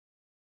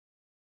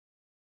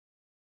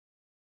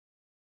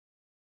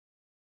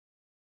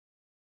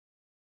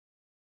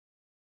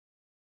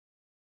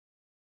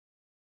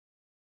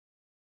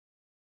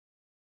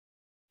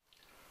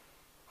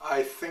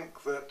I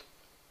think that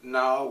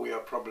now we are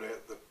probably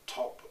at the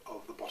top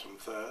of the bottom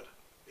third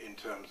in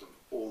terms of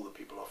all the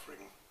people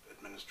offering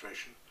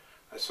administration.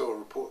 I saw a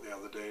report the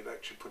other day that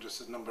actually put us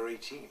at number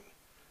 18,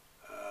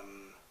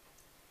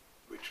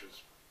 which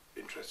was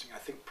interesting. I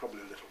think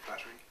probably a little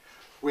flattering.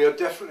 We are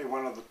definitely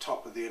one of the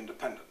top of the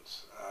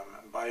independents.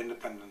 And by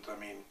independent, I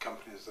mean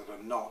companies that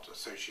are not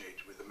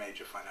associated with a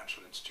major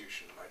financial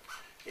institution like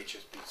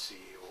HSBC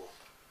or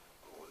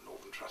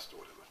Northern Trust or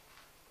whatever.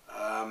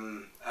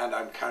 And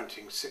I'm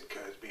counting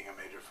Citco as being a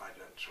major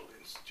financial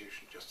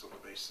institution just on the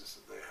basis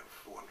that they have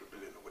 400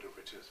 billion or whatever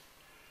it is.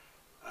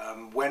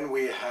 When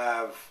we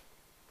have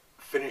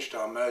finished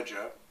our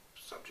merger,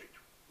 subject to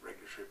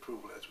regulatory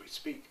approval as we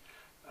speak,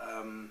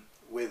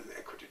 with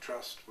Equity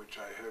Trust, which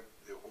I hope,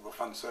 or the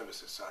fund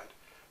services side,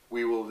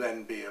 we will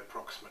then be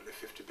approximately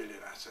 50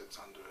 billion assets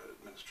under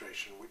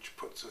administration, which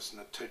puts us in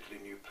a totally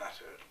new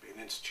plateau. It'll be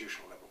an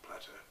institutional level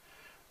plateau.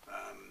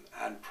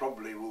 And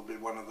probably will be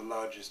one of the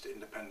largest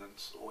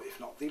independents, or if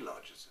not the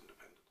largest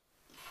independent.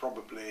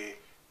 Probably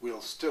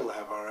we'll still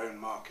have our own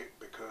market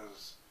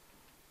because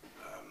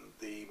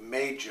the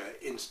major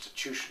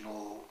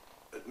institutional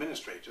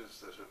administrators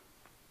that have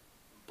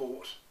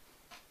bought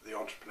the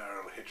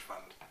entrepreneurial hedge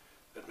fund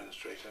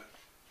administrator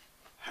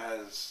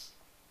has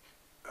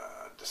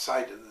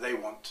decided that they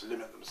want to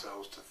limit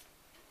themselves to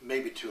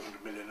maybe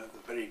 200 million at the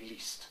very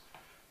least,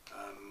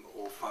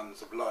 or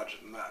funds of larger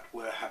than that.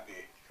 We're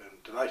happy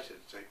and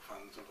delighted to take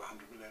funds of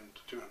 100 million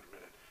to 200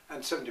 million.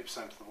 And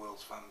 70% of the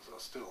world's funds are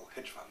still,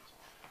 hedge funds,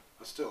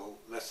 are still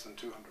less than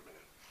 200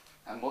 million.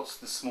 And what's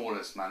the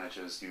smallest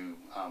managers you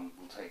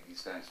will take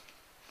these days?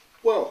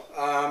 Well,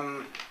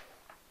 I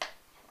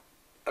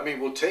mean,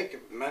 we'll take a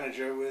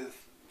manager with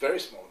very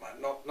small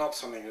amount, not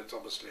something that's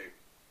obviously,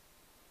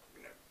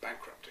 you know,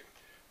 bankrupting,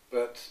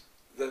 but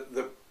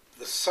the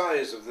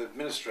size of the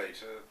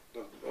administrator,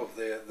 of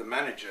the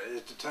manager,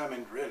 is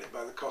determined really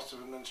by the cost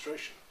of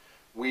administration.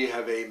 We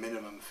have a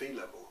minimum fee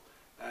level,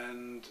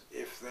 and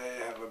if they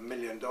have $1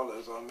 million,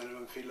 our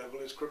minimum fee level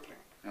is crippling.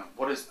 Yeah.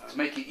 What is, to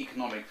make it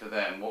economic for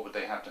them, what would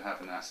they have to have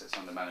in assets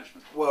under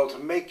management? Well, to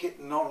make it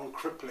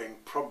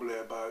non-crippling, probably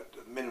about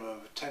a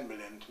minimum of 10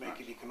 million. To make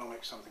Right. it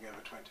economic, something over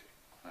 20.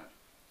 Right.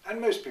 And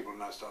most people are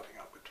now starting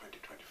up with 20,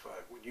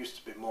 25. What used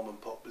to be mom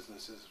and pop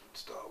businesses would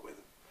start with,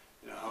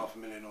 you know,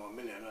 $500,000 or $1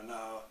 million, and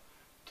now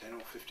 10 or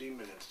 15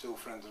 million, still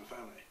friends and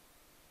family.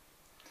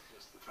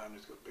 Just the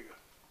families got bigger.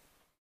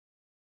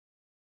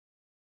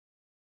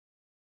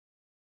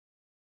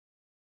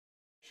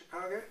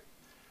 Chicago,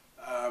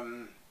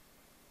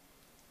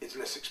 it's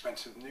less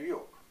expensive than New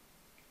York.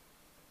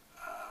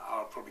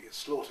 I'll probably get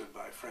slaughtered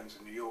by friends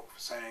in New York for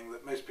saying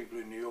that most people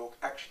in New York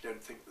actually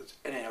don't think there's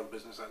any other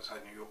business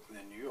outside New York than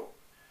in New York.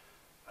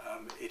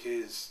 It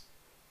is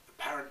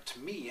apparent to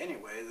me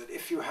anyway that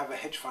if you have a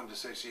hedge fund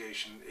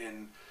association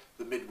in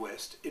the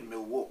Midwest, in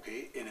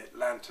Milwaukee, in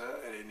Atlanta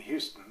and in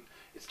Houston,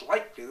 it's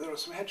likely there are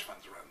some hedge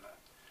funds around there.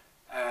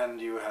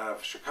 And you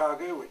have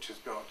Chicago, which has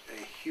got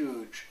a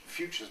huge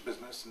futures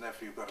business, and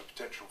therefore you've got a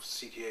potential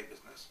CTA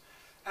business,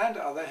 and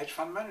other hedge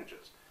fund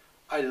managers.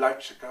 I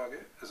like Chicago.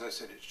 As I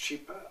said, it's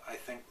cheaper. I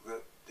think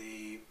that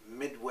the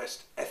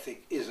Midwest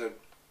ethic is a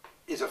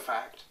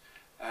fact,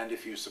 and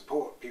if you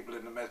support people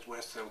in the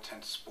Midwest, they'll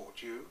tend to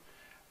support you.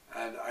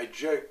 And I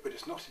joke, but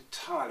it's not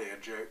entirely a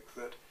joke,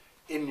 that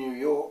in New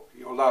York,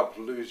 you're allowed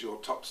to lose your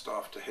top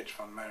staff to hedge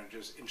fund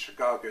managers. In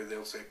Chicago,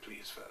 they'll say,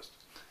 please first.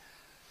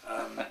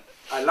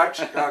 I like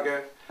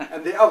Chicago,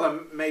 and the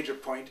other major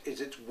point is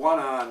it's 1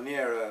 hour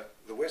nearer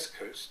the West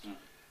Coast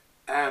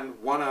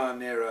and 1 hour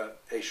nearer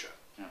Asia,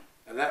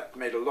 and that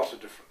made a lot of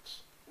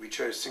difference. We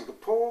chose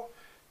Singapore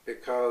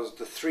because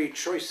the three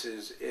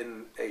choices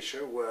in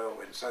Asia were,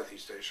 or in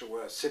Southeast Asia,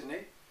 were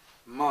Sydney,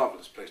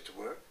 marvellous place to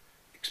work,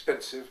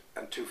 expensive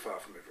and too far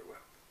from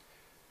everywhere.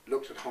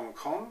 Looked at Hong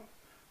Kong.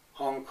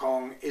 Hong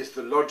Kong is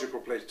the logical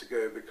place to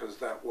go because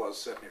that was,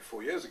 certainly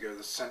 4 years ago,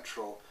 the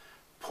central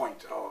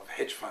point of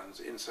hedge funds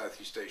in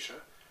Southeast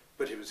Asia,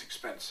 but it was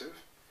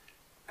expensive,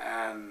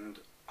 and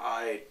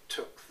I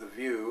took the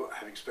view,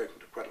 having spoken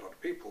to quite a lot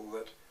of people,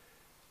 that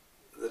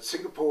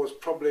Singapore is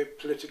probably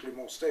politically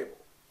more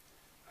stable.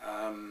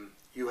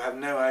 You have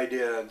no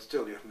idea, and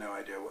still you have no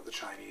idea what the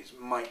Chinese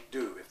might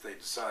do if they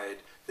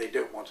decide they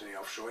don't want any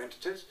offshore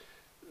entities.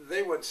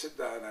 They won't sit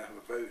down and have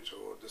a vote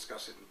or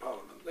discuss it in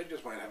Parliament. They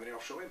just won't have any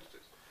offshore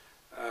entities.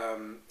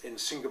 In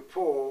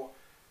Singapore,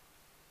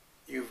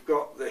 you've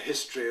got the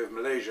history of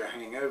Malaysia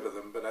hanging over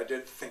them, but I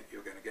don't think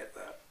you're going to get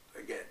that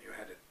again. You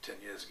had it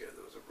 10 years ago,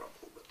 there was a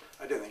rumble, but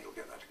I don't think you'll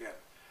get that again.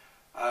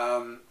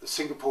 The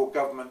Singapore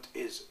government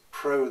is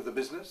pro the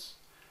business.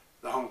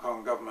 The Hong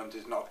Kong government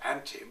is not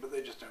anti, but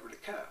they just don't really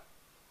care.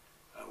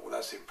 Well,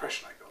 that's the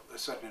impression I got. They're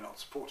certainly not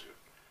supportive.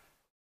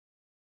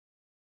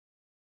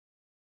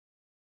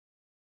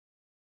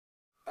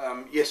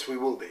 Yes, we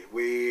will be.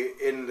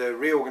 In the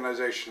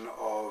reorganisation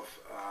of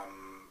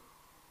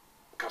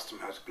Custom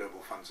House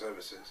Global Fund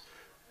Services,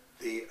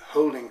 the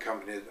holding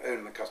company that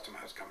owned the Custom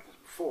House companies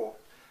before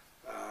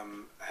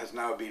has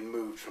now been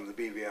moved from the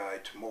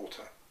BVI to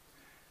Malta.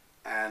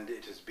 and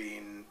it has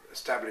been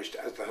established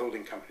as the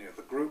holding company of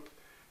the group,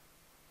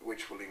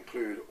 which will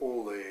include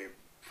all the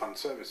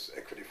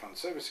equity fund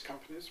service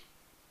companies,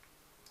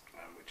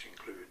 which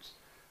includes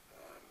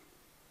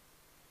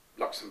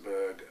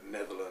Luxembourg,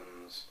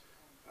 Netherlands,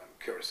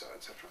 Curacao,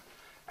 etc.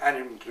 And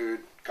it will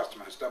include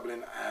Custom House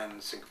Dublin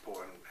and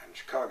Singapore and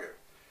Chicago.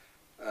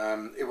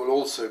 It will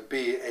also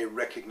be a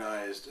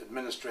recognised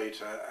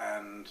administrator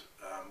and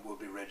will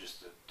be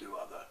registered to do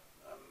other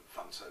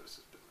fund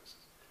services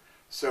businesses.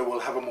 So we'll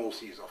have a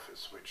Maltese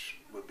office, which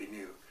will be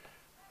new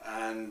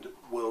and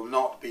will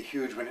not be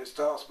huge when it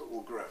starts, but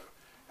will grow.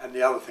 And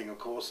the other thing, of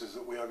course, is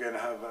that we are going to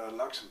have a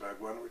Luxembourg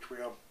one, which we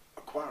are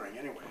acquiring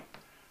anyway.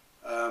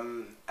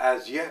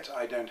 As yet,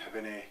 I don't have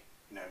any,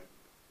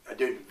 I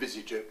don't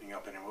envisage opening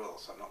up anywhere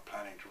else. I'm not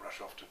planning to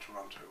rush off to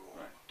Toronto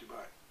or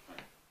Dubai.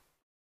 Right.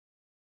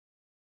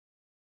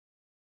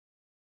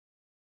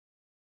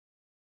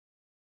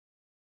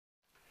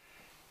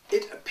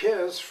 It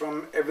appears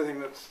from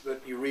everything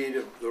that you read,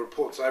 of the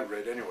reports I've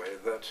read anyway,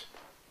 that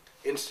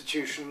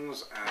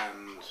institutions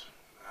and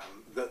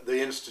that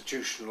the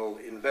institutional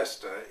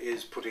investor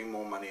is putting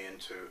more money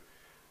into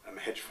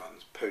hedge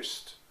funds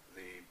post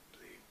the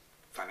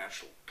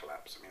financial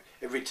collapse. I mean,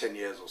 every 10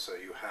 years or so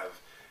you have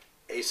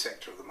a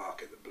sector of the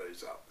market that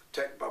blows up.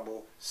 The tech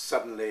bubble,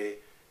 suddenly,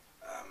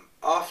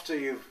 after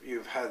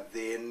you've had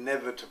the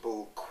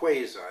inevitable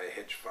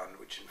quasi-hedge fund,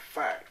 which in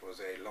fact was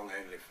a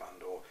long-only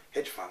fund, or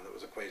hedge fund that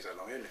was a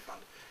quasi-long-only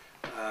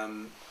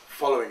fund,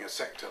 following a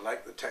sector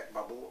like the tech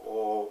bubble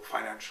or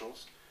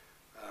financials,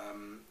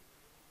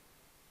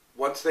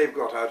 once they've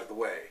got out of the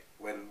way,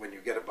 when you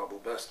get a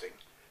bubble bursting,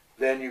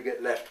 then you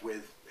get left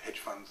with hedge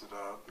funds that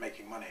are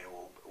making money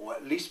or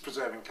at least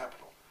preserving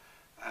capital.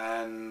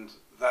 And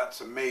that's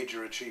a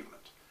major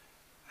achievement.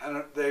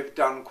 And they've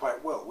done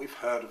quite well. We've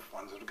heard of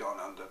ones that have gone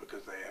under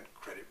because they had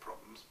credit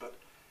problems, but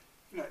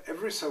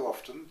every so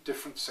often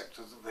different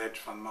sectors of the hedge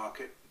fund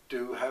market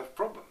do have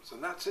problems,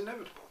 and that's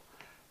inevitable.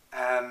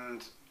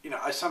 And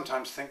I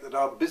sometimes think that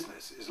our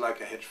business is like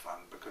a hedge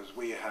fund, because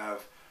we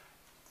have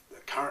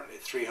currently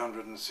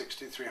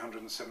 360,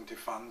 370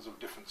 funds of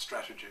different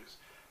strategies.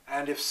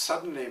 And if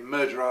suddenly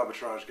merger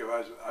arbitrage go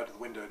out of the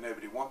window and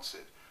nobody wants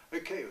it,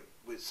 okay,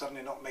 we're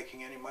suddenly not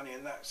making any money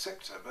in that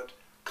sector, but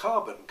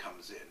carbon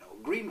comes in, or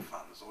green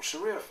funds, or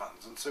Sharia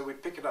funds, and so we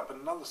pick it up on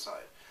another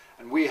side.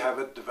 And we have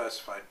a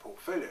diversified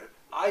portfolio.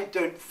 I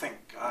don't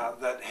think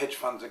that hedge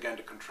funds are going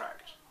to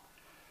contract.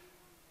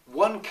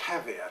 One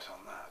caveat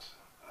on that,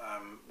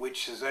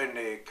 which has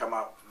only come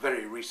up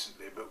very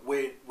recently, but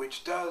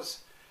which does,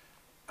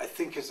 I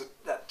think, is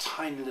that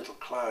tiny little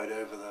cloud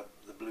over the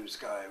blue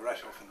sky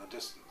right off in the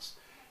distance,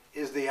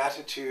 is the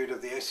attitude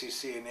of the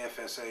SEC and the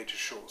FSA to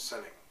short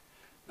selling.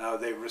 Now,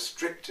 they've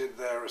restricted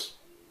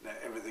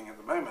everything at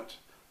the moment,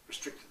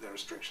 restricted their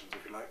restrictions,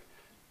 if you like,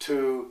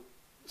 to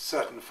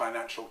certain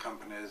financial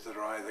companies that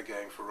are either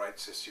going for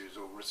rights issues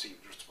or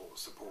received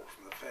support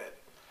from the Fed.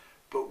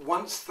 But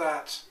once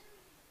that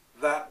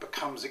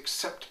becomes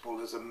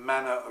acceptable as a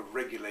manner of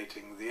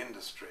regulating the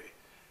industry,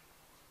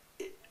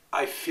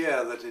 I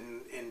fear that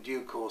in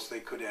due course they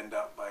could end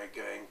up by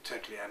going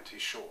totally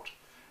anti-short.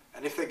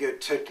 And if they go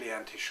totally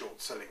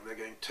anti-short selling, they're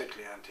going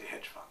totally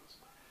anti-hedge funds.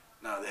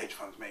 Now, the hedge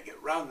funds may get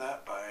around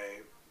that by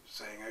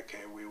saying,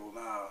 okay, we will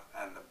now,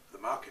 and the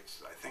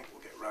markets, I think,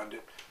 will get around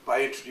it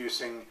by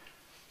introducing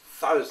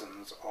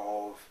thousands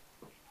of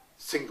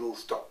single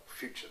stock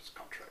futures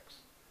contracts.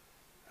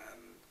 And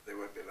they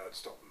won't be allowed to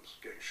stop them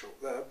going short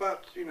there.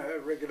 But,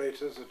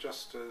 regulators are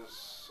just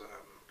as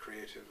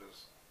creative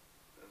as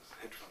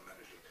hedge fund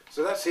managers.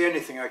 So that's the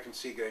only thing I can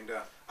see going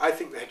down. I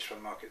think the hedge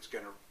fund market's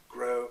going to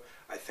grow.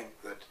 I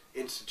think that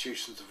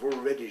institutions have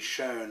already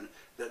shown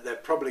that they're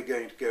probably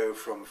going to go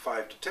from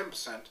 5 to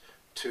 10%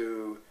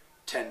 to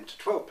 10 to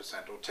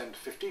 12% or 10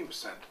 to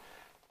 15%.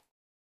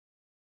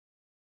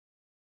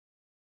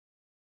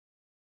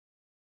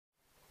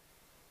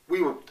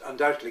 We will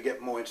undoubtedly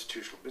get more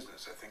institutional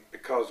business, I think,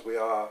 because we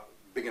are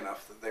big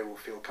enough that they will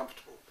feel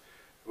comfortable.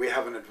 We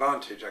have an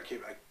advantage. I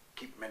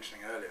keep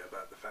mentioning earlier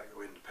about the fact that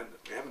we're independent.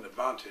 We have an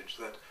advantage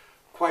that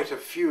quite a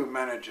few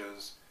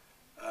managers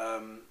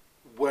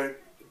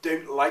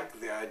don't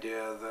like the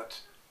idea that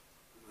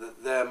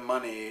their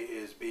money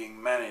is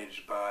being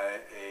managed by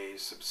a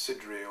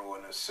subsidiary or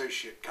an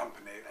associate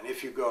company. And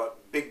if you've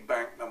got big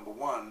bank number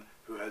one,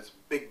 who has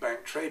big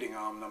bank trading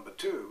arm number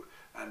two,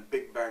 and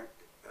big bank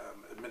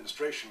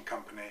administration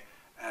company,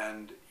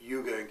 and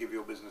you go and give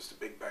your business to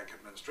big bank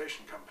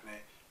administration company,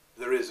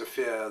 there is a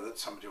fear that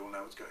somebody will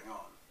know what's going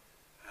on.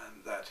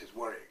 And that is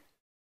worrying.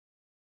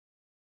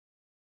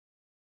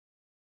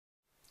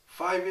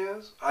 5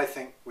 years, I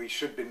think we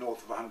should be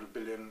north of 100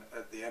 billion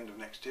at the end of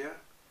next year.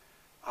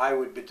 I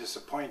would be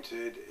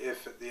disappointed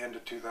if at the end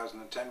of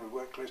 2010 we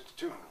weren't close to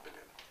 200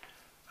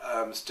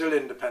 billion. Still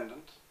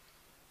independent.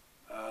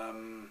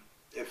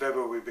 If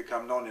ever we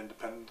become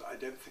non-independent, I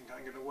don't think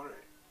I'm going to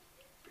worry,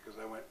 because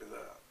I won't be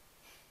there.